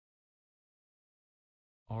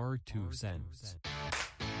R2 Cents.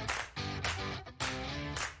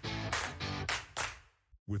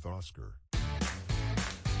 With Oscar.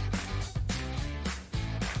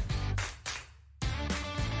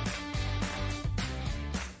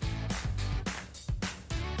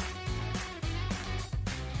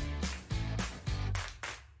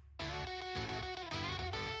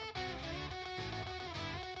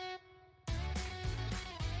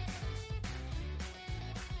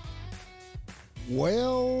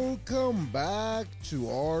 Welcome back to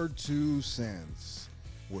R2 Cents.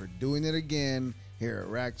 We're doing it again here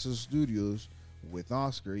at Raxo Studios with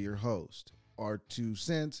Oscar, your host. R2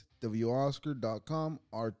 Cents, WOscar.com,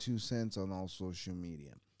 R2 Cents on all social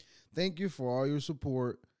media. Thank you for all your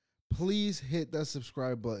support. Please hit that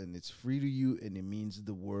subscribe button. It's free to you and it means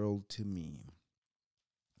the world to me.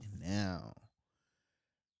 And now,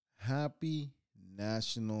 happy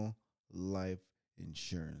National Life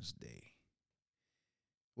Insurance Day.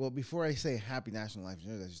 Well, before I say Happy National Life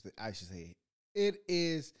Insurance, I should say it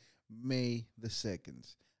is May the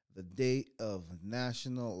 2nd, the day of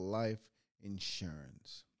National Life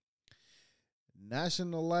Insurance.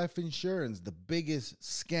 National Life Insurance, the biggest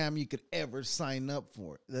scam you could ever sign up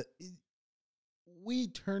for. We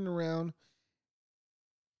turn around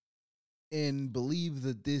and believe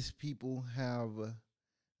that these people have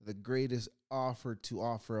the greatest offer to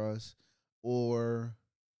offer us, or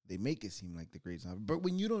they make it seem like the greatest offer. But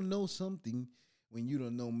when you don't know something, when you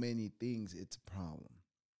don't know many things, it's a problem.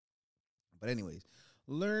 But anyways,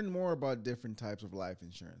 learn more about different types of life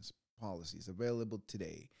insurance policies available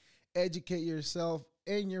today. Educate yourself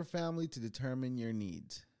and your family to determine your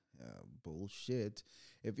needs. Bullshit.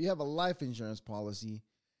 If you have a life insurance policy,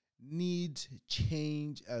 needs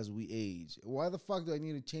change as we age. Why the fuck do I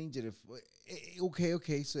need to change it?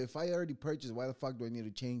 Okay. So if I already purchased, why the fuck do I need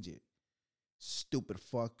to change it? Stupid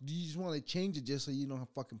fuck. Do you just want to change it just so you don't have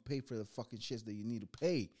to fucking pay for the fucking shit that you need to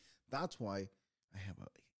pay? That's why I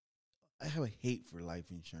have a hate for life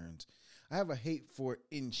insurance. I have a hate for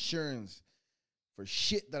insurance, for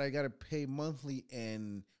shit that I got to pay monthly,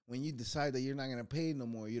 and when you decide that you're not going to pay no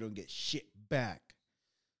more, you don't get shit back.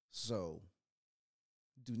 So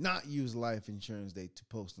do not use Life Insurance Day to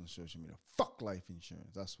post on social media. Fuck life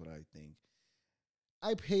insurance. That's what I think.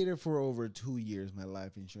 I paid it for over 2 years, my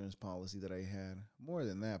life insurance policy that I had. More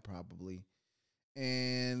than that, probably.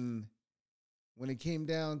 And when it came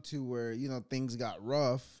down to where, things got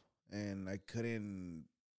rough and I couldn't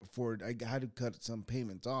afford, I had to cut some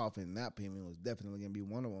payments off, and that payment was definitely going to be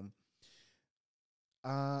one of them.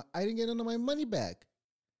 I didn't get none of my money back.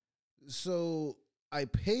 So I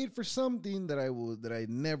paid for something that I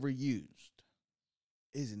never used.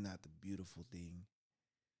 Isn't that the beautiful thing?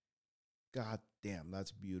 God damn,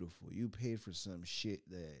 that's beautiful. You paid for some shit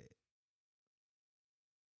that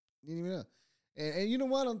you didn't even know. And you know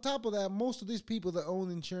what? On top of that, most of these people that own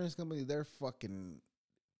insurance companies, they're fucking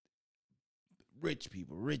rich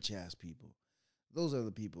people, rich ass people. Those are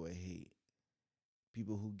the people I hate.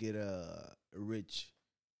 People who get rich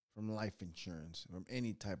from life insurance, from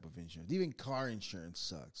any type of insurance. Even car insurance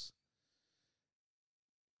sucks.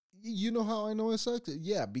 You know how I know it sucks?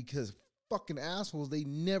 Yeah, because fucking assholes, they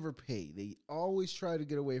never pay. They always try to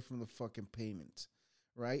get away from the fucking payments,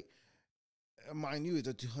 right? Mind you, it's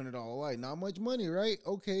a $200 light. Not much money, right?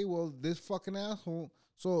 Okay, well, this fucking asshole.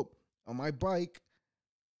 So on my bike,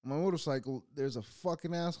 on my motorcycle, there's a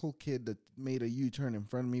fucking asshole kid that made a U-turn in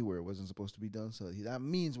front of me where it wasn't supposed to be done. So that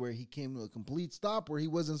means where he came to a complete stop where he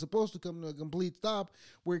wasn't supposed to come to a complete stop,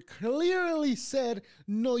 where it clearly said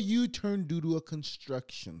no U-turn due to a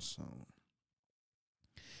construction zone.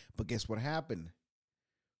 But guess what happened?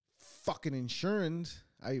 Fucking insurance.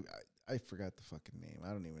 I forgot the fucking name.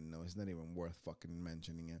 I don't even know. It's not even worth fucking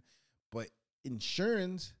mentioning it. But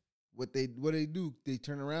insurance, what they do, they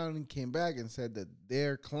turn around and came back and said that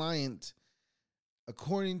their client,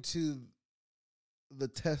 according to the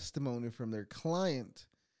testimony from their client,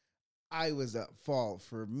 I was at fault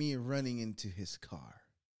for me running into his car.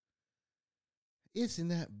 Isn't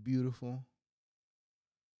that beautiful?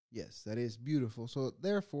 Yes, that is beautiful. So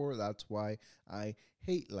therefore, that's why I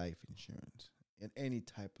hate life insurance and any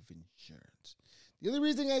type of insurance. The only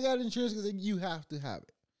reason I got insurance is that you have to have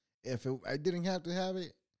it. If I didn't have to have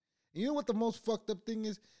it, you know what the most fucked up thing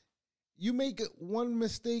is? You make one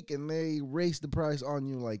mistake and they raise the price on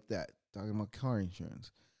you like that. Talking about car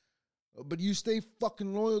insurance. But you stay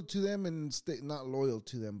fucking loyal to them and stay not loyal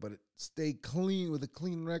to them, but stay clean with a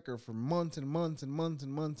clean record for months and months and months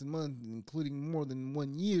and months and months, including more than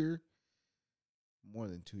 1 year, more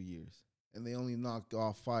than 2 years. And they only knocked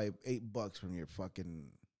off $8 from your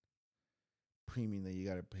fucking premium that you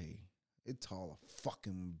got to pay. It's all a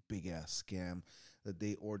fucking big ass scam that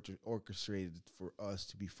they orchestrated for us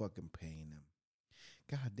to be fucking paying them.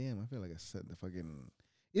 God damn, I feel like I said the fucking.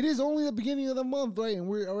 It is only the beginning of the month, right? And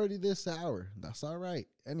we're already this sour. That's all right.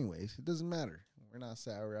 Anyways, it doesn't matter. We're not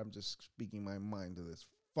sour. I'm just speaking my mind to this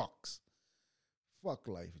fucks. Fuck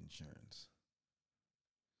life insurance.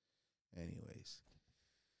 Anyways.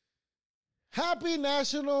 Happy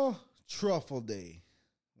National Truffle Day.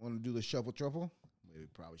 Want to do the shuffle truffle? Maybe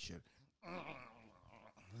probably should.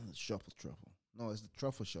 Shuffle truffle. No, it's the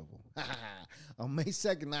truffle shuffle. On May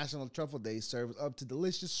 2nd, National Truffle Day serves up to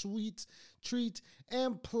delicious sweets, treats,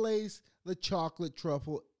 and place the chocolate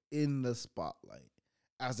truffle in the spotlight.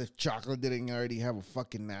 As if chocolate didn't already have a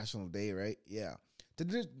fucking national day, right? Yeah.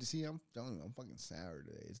 See, I'm telling you, I'm fucking sour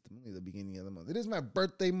today. It's only the beginning of the month. It is my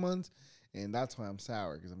birthday month, and that's why I'm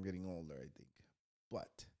sour, because I'm getting older, I think.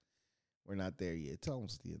 But we're not there yet. It's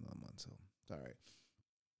almost the end of the month, so it's all right.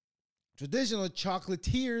 Traditional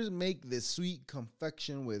chocolatiers make this sweet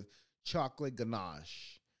confection with chocolate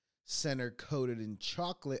ganache, center coated in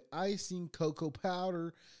chocolate icing, cocoa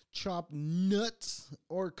powder, chopped nuts,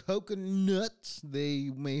 or coconuts.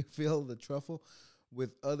 They may fill the truffle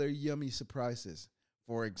with other yummy surprises.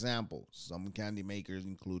 For example, some candy makers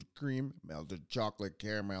include cream, melted chocolate,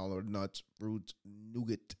 caramel, or nuts, fruits,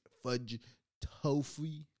 nougat, fudge,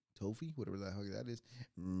 toffee, whatever the hell that is,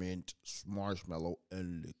 mint, marshmallow,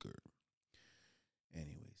 and liquor.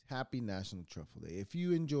 Anyways, happy National Truffle Day. If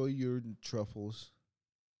you enjoy your truffles,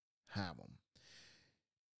 have them.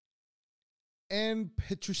 And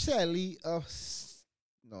Petrocelli of...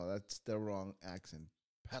 No, that's the wrong accent.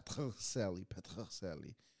 Petrocelli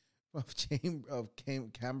of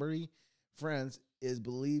Chambéry, France, is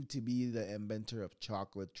believed to be the inventor of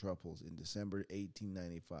chocolate truffles in December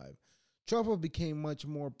 1895. Truffle became much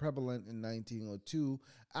more prevalent in 1902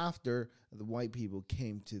 after the white people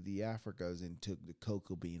came to the Africas and took the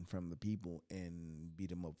cocoa bean from the people and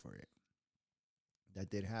beat them up for it.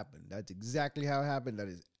 That did happen. That's exactly how it happened. That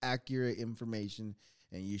is accurate information,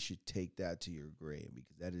 and you should take that to your grave,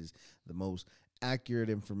 because that is the most accurate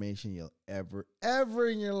information you'll ever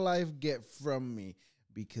in your life get from me,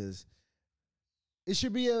 because it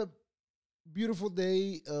should be a beautiful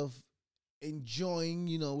day of enjoying.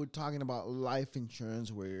 We're talking about life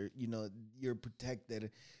insurance where, you're protected,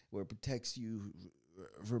 where it protects you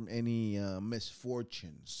from any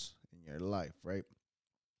misfortunes in your life, right?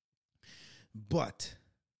 But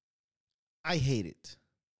I hate it.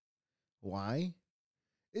 Why?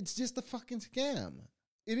 It's just a fucking scam.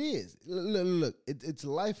 It is. Look, it's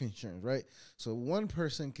life insurance, right? So one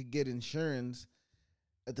person could get insurance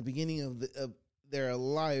at the beginning of their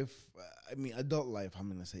life. Adult life. I'm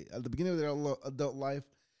gonna say at the beginning of their adult life,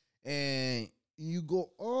 and you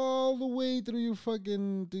go all the way through your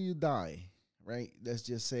till you die, right? Let's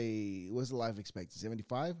just say, what's the life expectancy?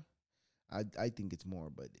 75. I think it's more,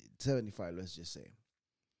 but 75. Let's just say.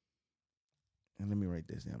 And let me write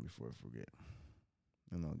this down before I forget,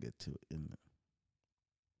 and I'll get to it in the.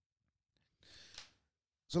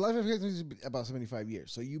 So life expectancy is about 75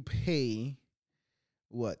 years. So you pay,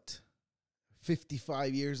 what,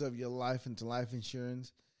 55 years of your life into life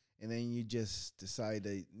insurance, and then you just decide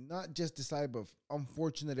to, not just decide, but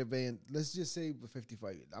unfortunate event, let's just say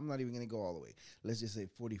 55 years. I'm not even going to go all the way. Let's just say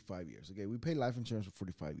 45 years. Okay, we pay life insurance for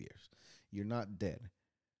 45 years. You're not dead,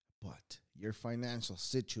 but your financial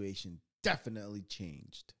situation definitely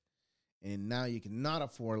changed, and now you cannot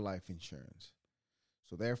afford life insurance.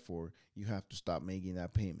 So therefore, you have to stop making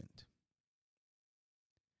that payment.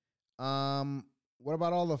 What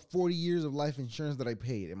about all the 40 years of life insurance that I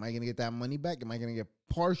paid? Am I going to get that money back? Am I going to get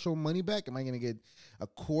partial money back? Am I going to get a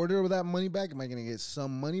quarter of that money back? Am I going to get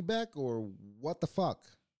some money back, or what the fuck?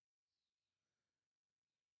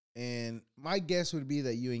 And my guess would be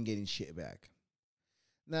that you ain't getting shit back.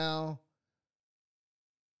 Now,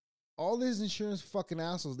 all these insurance fucking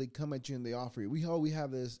assholes, they come at you and they offer you. We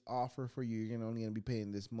have this offer for you. You're only going to be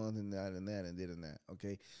paying this month and that and that and that and that.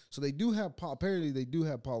 Okay, so they do have apparently they do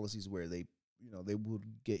have policies where they would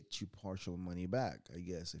get you partial money back, I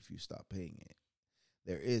guess, if you stop paying it.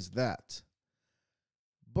 There is that,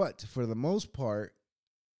 but for the most part,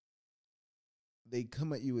 they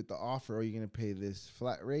come at you with the offer: "Are you going to pay this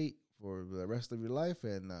flat rate for the rest of your life?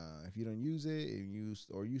 And if you don't use it, and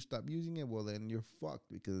you stop using it, well, then you're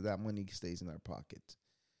fucked, because that money stays in our pocket."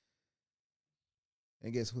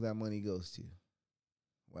 And guess who that money goes to?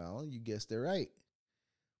 Well, you guessed it right.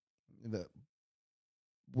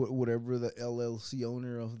 Whatever the LLC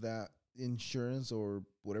owner of that insurance, or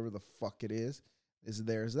whatever the fuck it is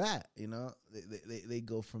there's that. They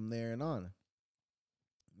go from there and on.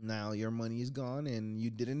 Now your money is gone and you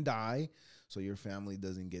didn't die, so your family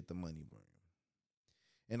doesn't get the money for you.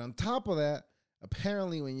 And on top of that,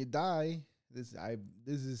 apparently when you die, this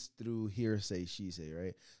is through hearsay, she say,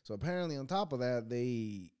 right? So apparently on top of that,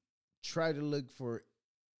 they try to look for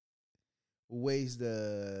ways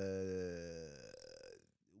that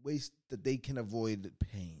they can avoid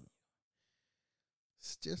paying.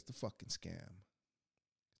 It's just a fucking scam.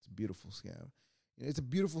 It's a beautiful scam. It's a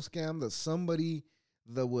beautiful scam that somebody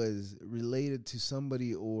that was related to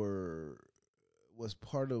somebody or was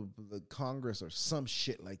part of the Congress or some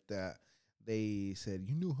shit like that, they said,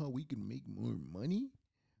 you know how we can make more money?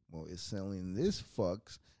 Well, it's selling this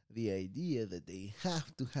fucks the idea that they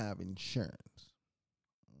have to have insurance.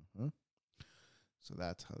 Mm-hmm. So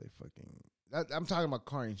that's how they I'm talking about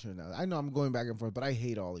car insurance now. I know I'm going back and forth, but I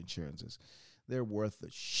hate all insurances. They're worth the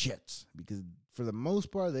shits because for the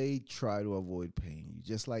most part, they try to avoid paying you,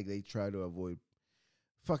 just like they try to avoid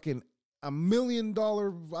fucking $1 million.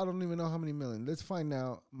 I don't even know how many million. Let's find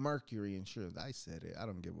out. Mercury Insurance. I said it. I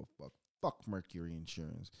don't give a fuck. Fuck Mercury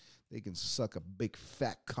Insurance. They can suck a big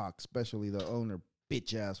fat cock, especially the owner,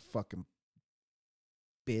 bitch ass fucking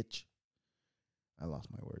bitch. I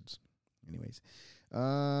lost my words. Anyways,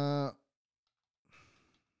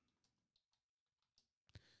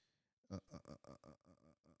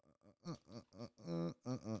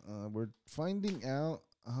 we're finding out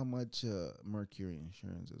how much Mercury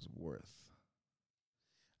Insurance is worth.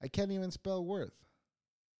 I can't even spell worth.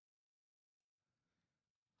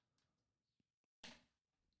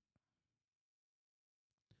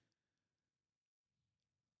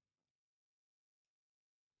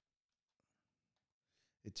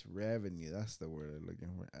 It's revenue. That's the word I'm looking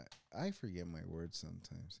for. I forget my words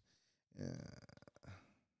sometimes.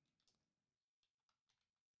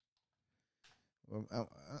 Well,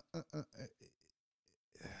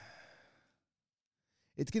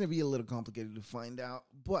 it's going to be a little complicated to find out,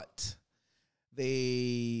 but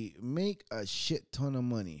they make a shit ton of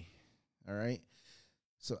money. All right.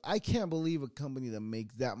 So I can't believe a company that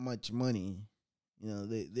makes that much money,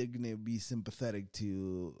 they're going to be sympathetic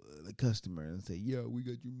to the customer and say, yeah, we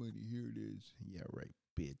got your money. Here it is. Yeah, right,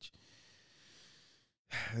 bitch.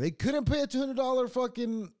 They couldn't pay a $200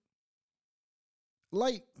 fucking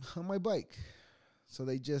light on my bike. So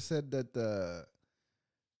they just said that the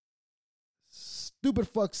stupid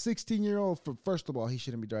fuck 16-year-old, first of all, he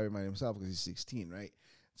shouldn't be driving by himself because he's 16, right?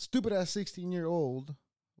 Stupid ass 16-year-old,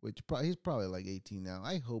 which he's probably like 18 now.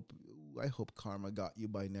 I hope karma got you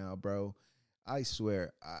by now, bro. I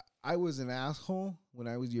swear, I was an asshole when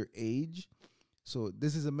I was your age. So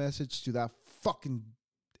this is a message to that fucking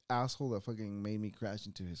asshole that fucking made me crash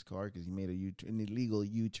into his car because he made an illegal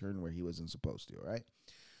U-turn where he wasn't supposed to, all right?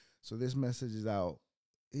 So this message is out.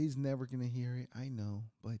 He's never going to hear it, I know,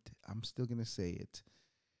 but I'm still going to say it.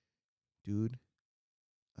 Dude,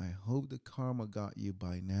 I hope the karma got you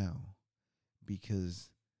by now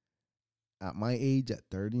because at my age, at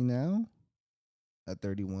 30 now, at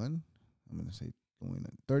 31, I'm going to say going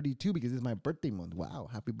on 32 because it's my birthday month. Wow,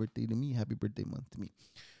 happy birthday to me. Happy birthday month to me.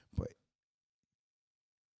 But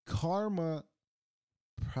karma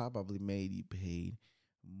probably made you paid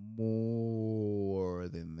more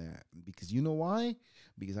than that. Because you know why?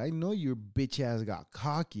 Because I know your bitch ass got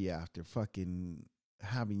cocky after fucking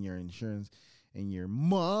having your insurance and your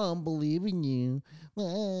mom believing you.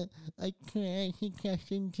 Well, I crashed, he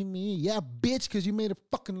crashed into me. Yeah, bitch, because you made a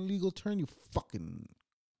fucking illegal turn, you fucking...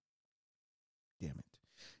 Damn it.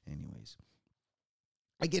 Anyways.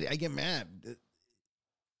 I get it. I get mad.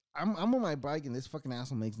 I'm on my bike and this fucking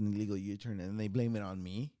asshole makes an illegal U-turn and then they blame it on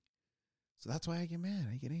me. So that's why I get mad.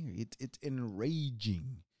 I get angry. It's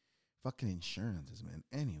enraging. Fucking insurances, man.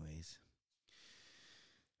 Anyways.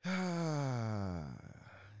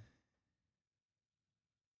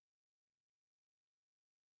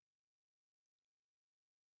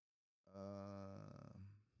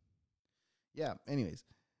 Yeah, anyways.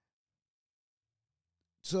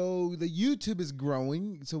 So the YouTube is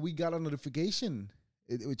growing. So we got a notification,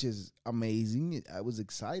 which is amazing. I was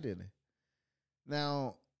excited.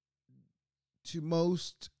 Now, to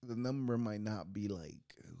most, the number might not be like,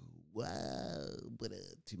 wow, but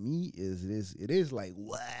to me, it is like,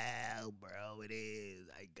 wow, bro, it is.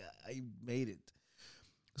 I made it.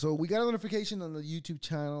 So we got a notification on the YouTube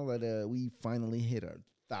channel that we finally hit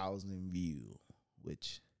 1,000 view,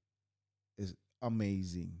 which is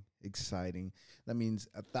amazing, exciting. That means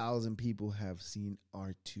 1,000 people have seen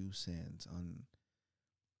our 2 cents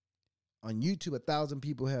on YouTube. 1,000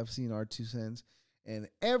 people have seen our 2 cents. And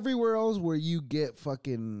everywhere else where you get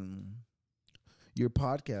fucking your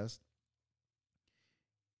podcast,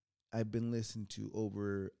 I've been listened to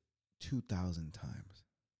over 2,000 times.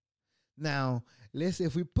 Now,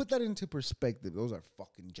 if we put that into perspective, those are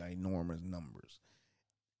fucking ginormous numbers.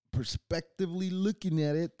 Prospectively looking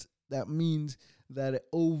at it, that means that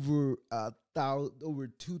over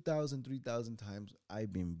 2,000, 3,000 times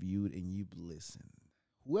I've been viewed and you've listened.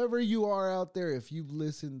 Whoever you are out there, if you've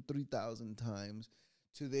listened 3,000 times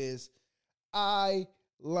to this, I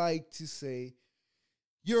like to say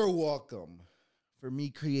you're welcome for me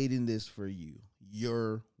creating this for you.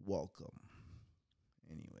 You're welcome.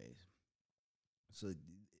 Anyways, so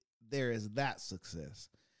there is that success.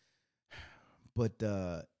 But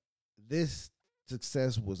this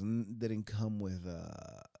success didn't come with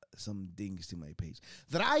some dings to my page.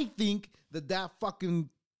 That I think that fucking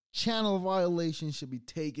channel violation should be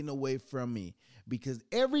taken away from me, because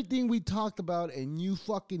everything we talked about, and you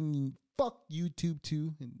fucking fuck YouTube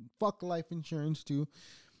too, and fuck life insurance too.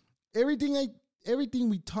 Everything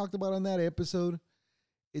we talked about on that episode,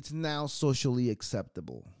 it's now socially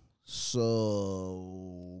acceptable.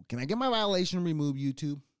 So, can I get my violation removed,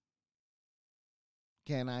 YouTube?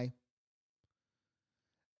 Can I?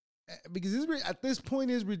 Because at this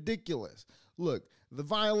point is ridiculous. Look, the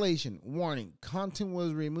violation, warning, content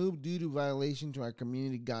was removed due to violation to our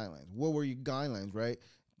community guidelines. What were your guidelines, right?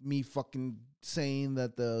 Me fucking saying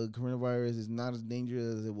that the coronavirus is not as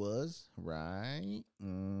dangerous as it was, right?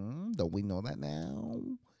 Don't we know that now?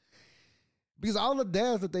 Because all the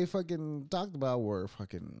deaths that they fucking talked about were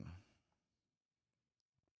fucking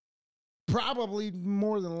probably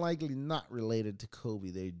more than likely not related to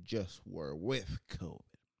COVID. They just were with COVID.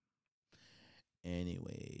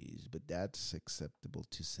 Anyways, but that's acceptable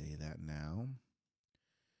to say that now.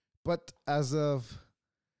 But as of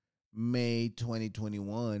May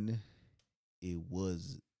 2021, it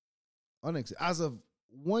was unacceptable. As of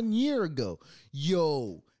 1 year ago,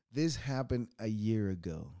 this happened a year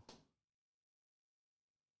ago.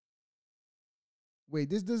 Wait,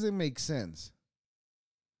 this doesn't make sense.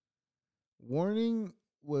 Warning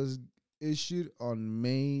was issued on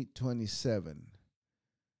May 27.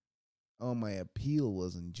 Oh, my appeal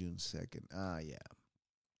was on June 2nd. Yeah.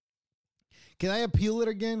 Can I appeal it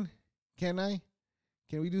again? Can I?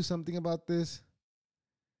 Can we do something about this?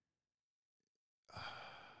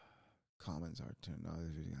 Comments are turned off.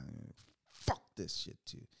 Fuck this shit,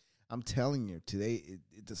 too. I'm telling you, today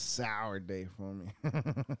it's a sour day for me.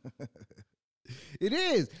 It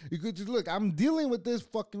is. You could just look. I'm dealing with this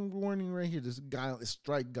fucking warning right here. This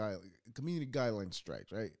strike guideline, community guideline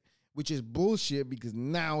strikes, right? Which is bullshit because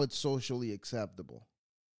now it's socially acceptable,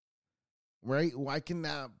 right? Why can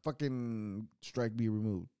that fucking strike be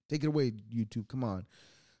removed? Take it away, YouTube. Come on,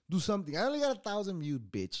 do something. I only got 1,000 views,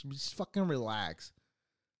 bitch. Just fucking relax.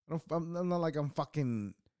 I'm not like I'm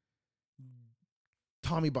fucking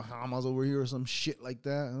Tommy Bahamas over here or some shit like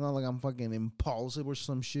that. It's not like I'm fucking impulsive or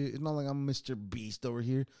some shit. It's not like I'm Mr. Beast over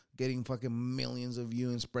here getting fucking millions of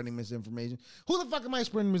views and spreading misinformation. Who the fuck am I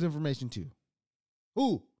spreading misinformation to?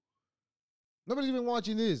 Who? Nobody's even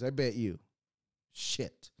watching this, I bet you.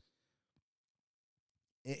 Shit.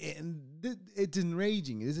 And it's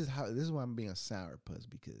enraging. This is why I'm being a sourpuss,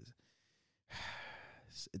 because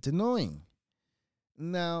it's annoying.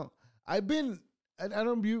 Now, I don't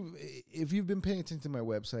if you've been paying attention to my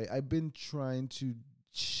website, I've been trying to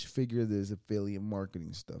figure this affiliate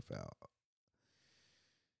marketing stuff out.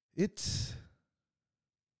 It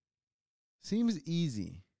seems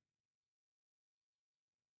easy,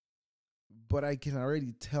 but I can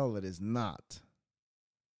already tell that it's not.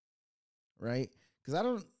 Right?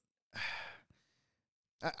 Because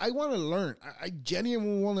I want to learn. I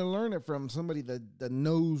genuinely want to learn it from somebody that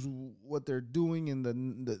knows what they're doing and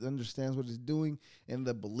that understands what it's doing and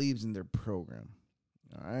that believes in their program.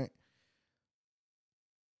 All right?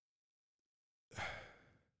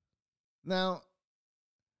 Now,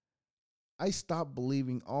 I stopped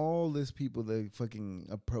believing all these people that fucking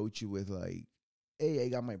approach you with like, hey, I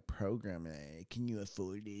got my program. Hey, can you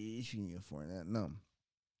afford this? Can you afford that? No.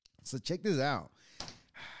 So check this out.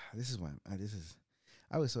 This is why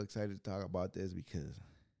I was so excited to talk about this because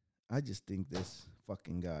I just think this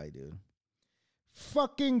fucking guy, dude.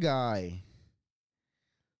 Fucking guy.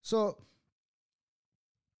 So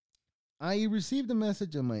I received a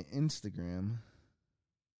message on my Instagram.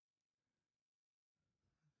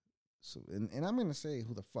 So and I'm gonna say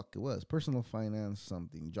who the fuck it was. Personal Finance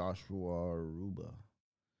something. Joshua Aruba.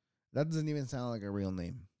 That doesn't even sound like a real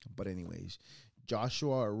name. But anyways,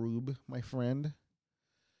 Joshua Arub, my friend.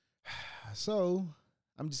 So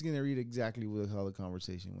I'm just gonna read exactly how the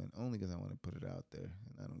conversation went, only because I want to put it out there,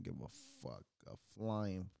 and I don't give a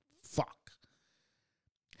flying fuck.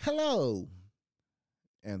 Hello,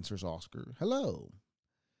 answers Oscar. Hello.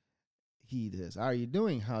 He does. How are you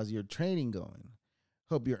doing? How's your training going?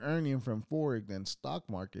 Hope you're earning from Forex and Stock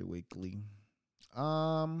Market Weekly.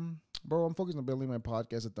 Bro, I'm focused on building my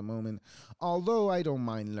podcast at the moment, although I don't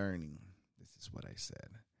mind learning. This is what I said.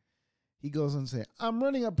 He goes on saying, I'm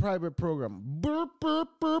running a private program. Burp, burp,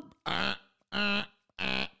 burp.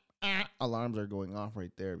 Alarms are going off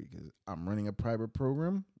right there because I'm running a private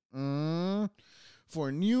program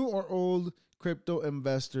for new or old crypto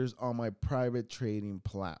investors on my private trading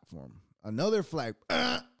platform. Another flag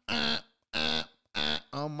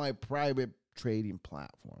on my private trading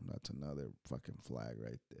platform. That's another fucking flag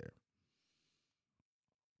right there.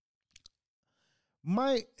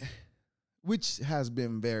 Which has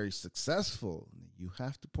been very successful. You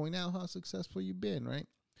have to point out how successful you've been, right?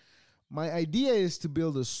 My idea is to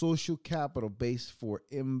build a social capital base for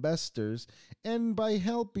investors, and by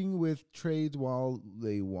helping with trades while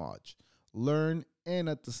they watch, learn, and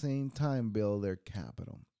at the same time build their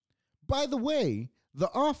capital. By the way,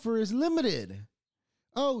 the offer is limited.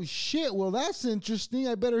 Oh shit, well that's interesting.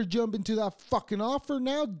 I better jump into that fucking offer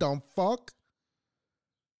now, dumb fuck.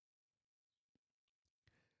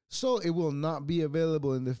 So it will not be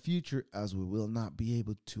available in the future, as we will not be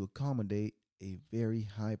able to accommodate a very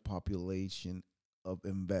high population of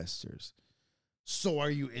investors. So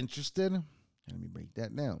are you interested? Let me break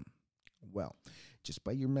that down. Well, just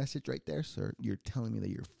by your message right there, sir, you're telling me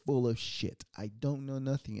that you're full of shit. I don't know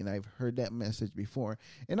nothing, and I've heard that message before.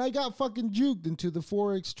 And I got fucking juked into the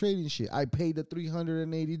Forex trading shit. I paid the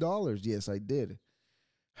 $380. Yes, I did.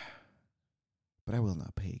 But I will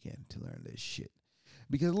not pay again to learn this shit.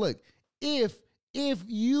 Because look, if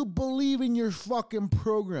you believe in your fucking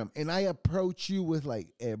program and I approach you with like,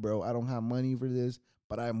 hey bro, I don't have money for this,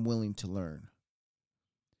 but I'm willing to learn.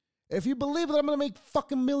 If you believe that I'm going to make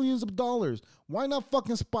fucking millions of dollars, why not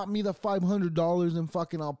fucking spot me the $500 and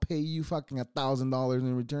fucking I'll pay you fucking $1,000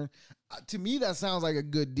 in return? To me, that sounds like a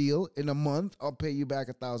good deal. In a month, I'll pay you back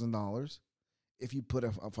 $1,000. If you put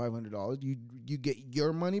a $500, you get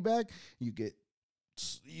your money back. You get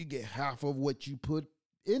half of what you put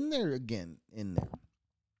in there again in there.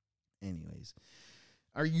 Anyways,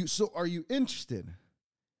 are you interested?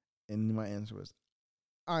 And my answer was,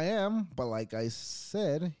 I am, but like I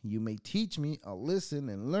said, you may teach me, I'll listen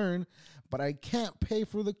and learn, but I can't pay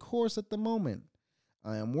for the course at the moment.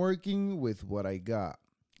 I am working with what I got.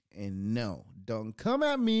 And no, don't come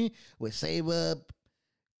at me with save up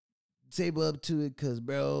to it, because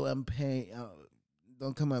bro, I'm paying.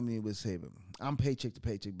 Don't come at me with saving. I'm paycheck to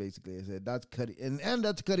paycheck, basically. I said that's cutting, and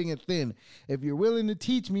that's cutting it thin. If you're willing to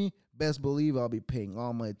teach me, best believe I'll be paying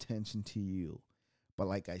all my attention to you. But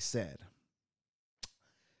like I said,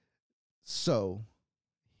 so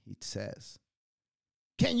he says,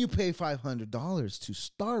 can you pay $500 to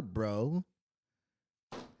start, bro?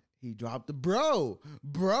 He dropped the bro.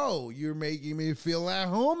 Bro, you're making me feel at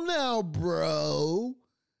home now, bro.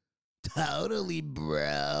 Totally,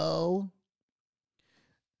 bro.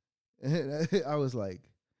 And I was like,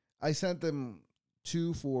 I sent them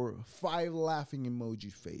 2 for 5 laughing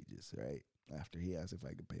emoji pages, right? After he asked if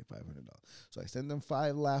I could pay $500. So I sent them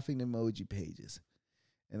 5 laughing emoji pages.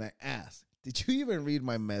 And I asked, did you even read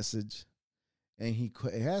my message? And he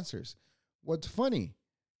answers, what's funny?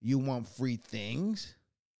 You want free things?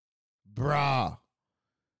 Bruh.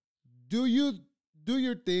 Do your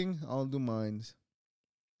thing, I'll do mine.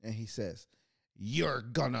 And he says, you're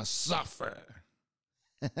gonna suffer.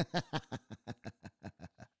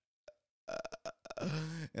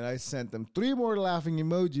 And I sent them 3 more laughing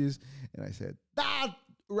emojis. And I said, that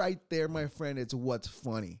right there, my friend, it's what's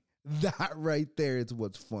funny. That right there, it's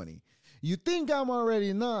what's funny. You think I'm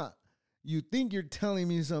already not. You think you're telling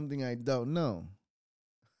me something I don't know.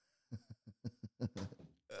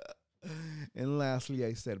 And lastly,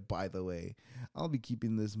 I said, by the way, I'll be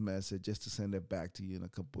keeping this message just to send it back to you in a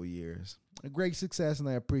couple of years. A great success, and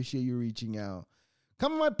I appreciate you reaching out.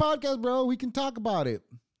 Come on my podcast, bro. We can talk about it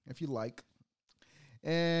if you like.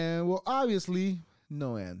 And, well, obviously,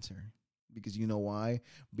 no answer. Because you know why?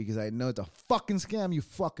 Because I know it's a fucking scam, you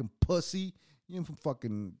fucking pussy. You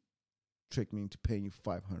fucking trick me into paying you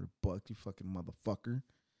 $500, you fucking motherfucker.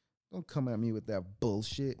 Don't come at me with that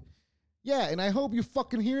bullshit. Yeah, and I hope you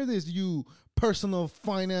fucking hear this, you personal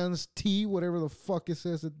finance T, whatever the fuck it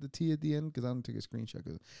says at the T at the end, because I don't take a screenshot.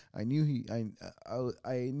 Because I knew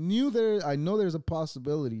I know there's a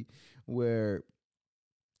possibility where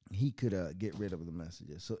he could get rid of the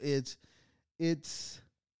messages. So it's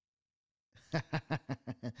look at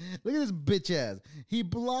this bitch ass. He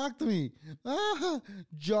blocked me.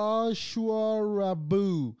 Joshua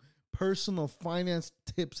Rabu, personal finance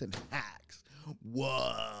tips and hacks.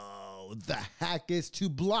 Whoa. The hack is to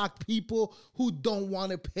block people who don't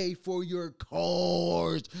want to pay for your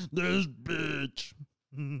course. This bitch.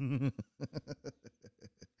 And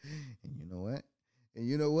you know what? And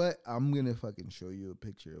you know what? I'm gonna fucking show you a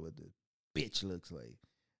picture of what the bitch looks like.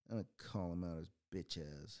 I'm gonna call him out as bitch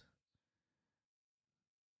ass.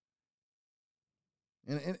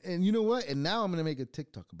 And you know what? And now I'm gonna make a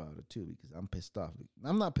TikTok about it too because I'm pissed off.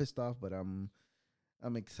 I'm not pissed off, but I'm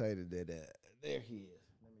excited that there he is.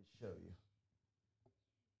 Let me show you.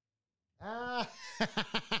 Ah,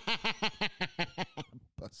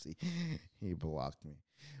 pussy. He blocked me.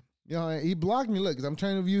 You know, he blocked me. Look, because I'm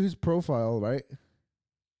trying to view his profile, right?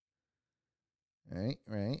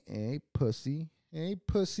 Right. Hey, pussy. Hey,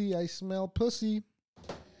 pussy. I smell pussy.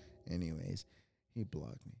 Anyways, he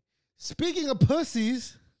blocked me. Speaking of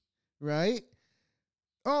pussies, right?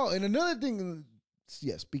 Oh, and another thing.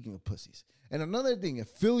 Yeah, speaking of pussies. And another thing,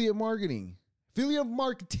 affiliate marketing. Affiliate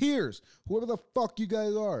marketeers. Whoever the fuck you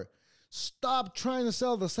guys are. Stop trying to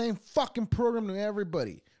sell the same fucking program to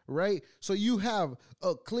everybody, right? So you have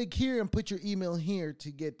a click here and put your email here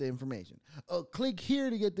to get the information. A click here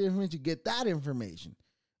to get the information, to get that information.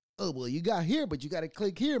 Oh, well, you got here, but you got to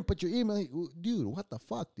click here and put your email here. Dude, what the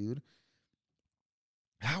fuck, dude?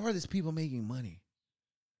 How are these people making money?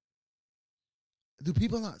 Do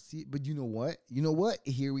people not see it? But you know what? You know what?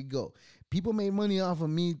 Here we go. People made money off of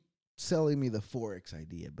me selling me the Forex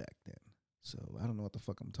idea back then. So I don't know what the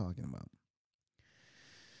fuck I'm talking about.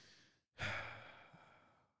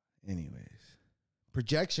 Anyways,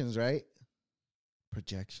 projections, right?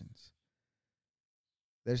 Projections.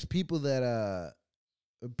 There's people that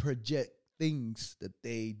project things that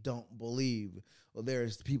they don't believe, or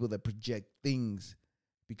there's people that project things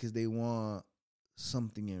because they want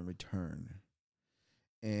something in return.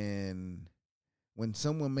 And when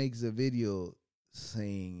someone makes a video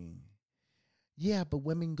saying, yeah, but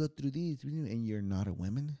women go through these, and you're not a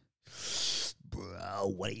woman, bro,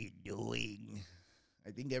 what are you doing? I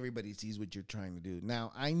think everybody sees what you're trying to do.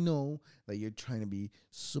 Now, I know that you're trying to be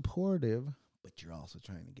supportive, but you're also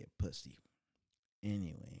trying to get pussy.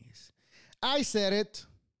 Anyways, I said it.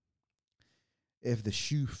 If the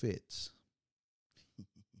shoe fits.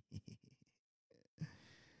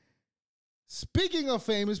 Speaking of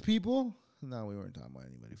famous people, no, we weren't talking about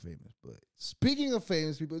anybody famous, but speaking of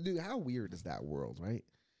famous people, dude, how weird is that world, right?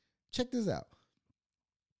 Check this out.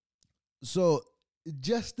 So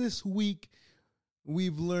just this week,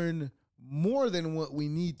 we've learned more than what we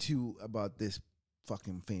need to about this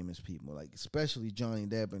fucking famous people, like especially Johnny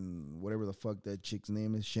Depp and whatever the fuck that chick's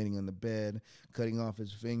name is, shitting on the bed, cutting off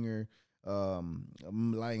his finger,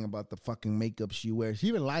 lying about the fucking makeup she wears. She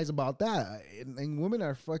even lies about that. And women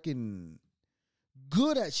are fucking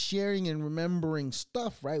good at sharing and remembering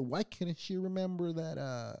stuff, right? Why couldn't she remember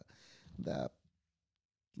that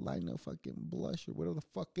line of fucking blush or whatever the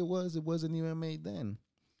fuck it was? It wasn't even made then.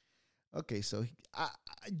 Okay, so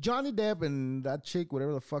Johnny Depp and that chick,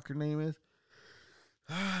 whatever the fuck her name is.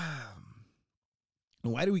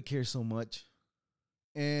 Why do we care so much?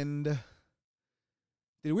 And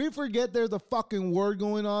did we forget there's a fucking war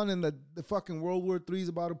going on and the fucking World War III is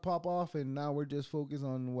about to pop off, and now we're just focused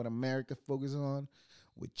on what America focuses on,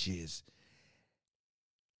 which is,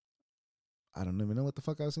 I don't even know what the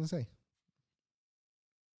fuck I was going to say.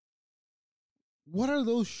 What are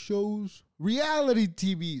those shows? Reality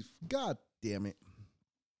TVs. God damn it.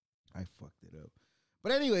 I fucked it up.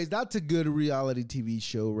 But anyways, that's a good reality TV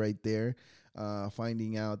show right there.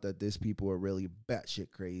 Finding out that these people are really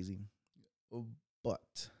batshit crazy.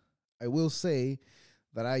 But I will say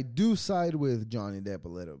that I do side with Johnny Depp a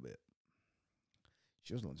little bit.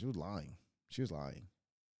 She was lying. She was lying.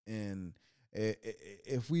 And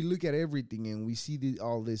if we look at everything and we see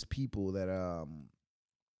all these people that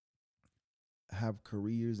have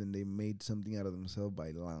careers and they made something out of themselves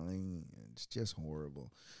by lying, it's just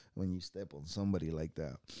horrible when you step on somebody like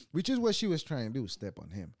that, which is what she was trying to do, step on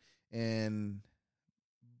him. And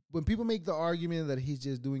when people make the argument that he's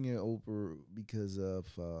just doing it over because of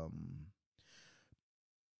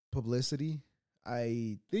publicity,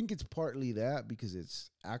 I think it's partly that, because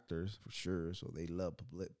it's actors for sure, so they love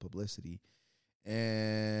publicity.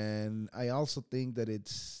 And I also think that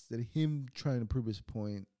it's that him trying to prove his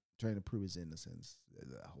point, trying to prove his innocence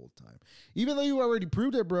that whole time. Even though you already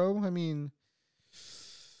proved it, bro. I mean,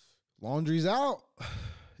 laundry's out.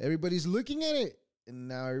 Everybody's looking at it. And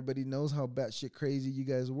now everybody knows how batshit crazy you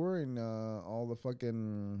guys were and all the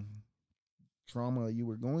fucking trauma you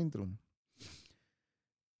were going through.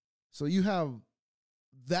 So you have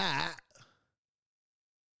that.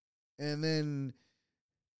 And then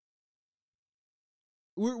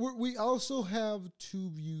we also have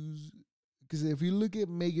two views. Because if you look at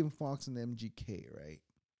Megan Fox and MGK, right?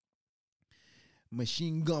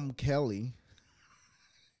 Machine Gun Kelly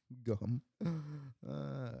Gum.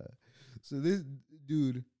 So this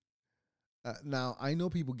dude. Now I know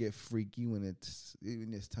people get freaky when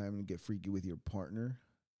it's time to get freaky with your partner,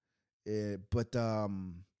 but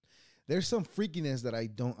there's some freakiness that I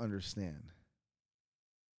don't understand.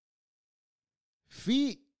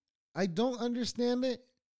 Feet, I don't understand it,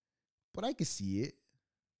 but I can see it.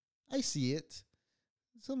 I see it.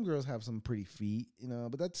 Some girls have some pretty feet,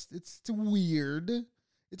 but it's weird.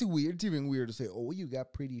 It's weird. It's even weird to say, "Oh, you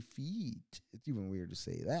got pretty feet." It's even weird to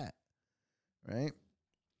say that, right?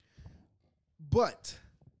 But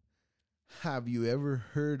have you ever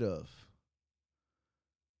heard of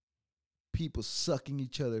people sucking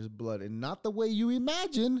each other's blood, and not the way you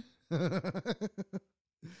imagine?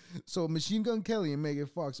 So Machine Gun Kelly and Megan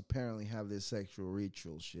Fox apparently have this sexual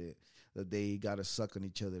ritual shit that they gotta suck on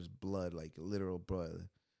each other's blood, like literal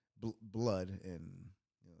blood, and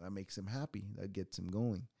that makes him happy. That gets him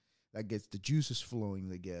going. That gets the juices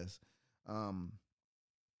flowing, I guess.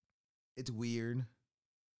 It's weird.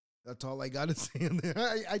 That's all I gotta say on there.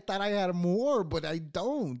 I thought I had more, but I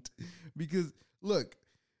don't, because look.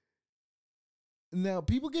 Now,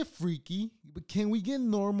 people get freaky, but can we get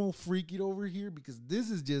normal freaky over here? Because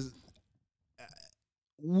this is just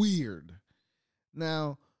weird.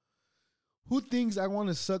 Now, who thinks I want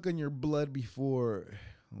to suck on your blood before?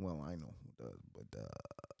 Well, I know who does, but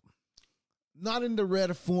not in the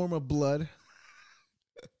red form of blood.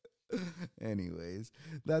 Anyways,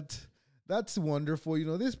 that's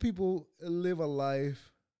wonderful. These people live a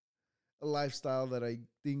lifestyle that I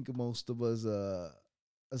think most of us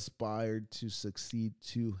aspired to succeed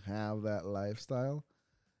to have that lifestyle.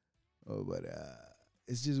 But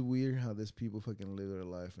it's just weird how these people fucking live their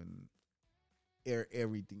life and air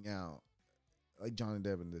everything out. Like Johnny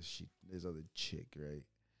Depp and this other chick, right?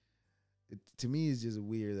 To me, it's just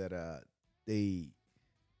weird that they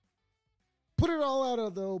put it all out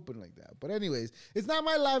of the open like that. But anyways, it's not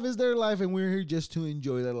my life, it's their life, and we're here just to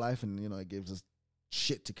enjoy their life, and it gives us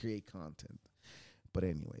shit to create content. But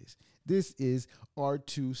anyways, this is our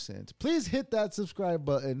 2 cents. Please hit that subscribe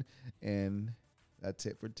button. And that's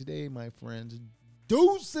it for today, my friends.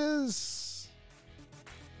 Deuces.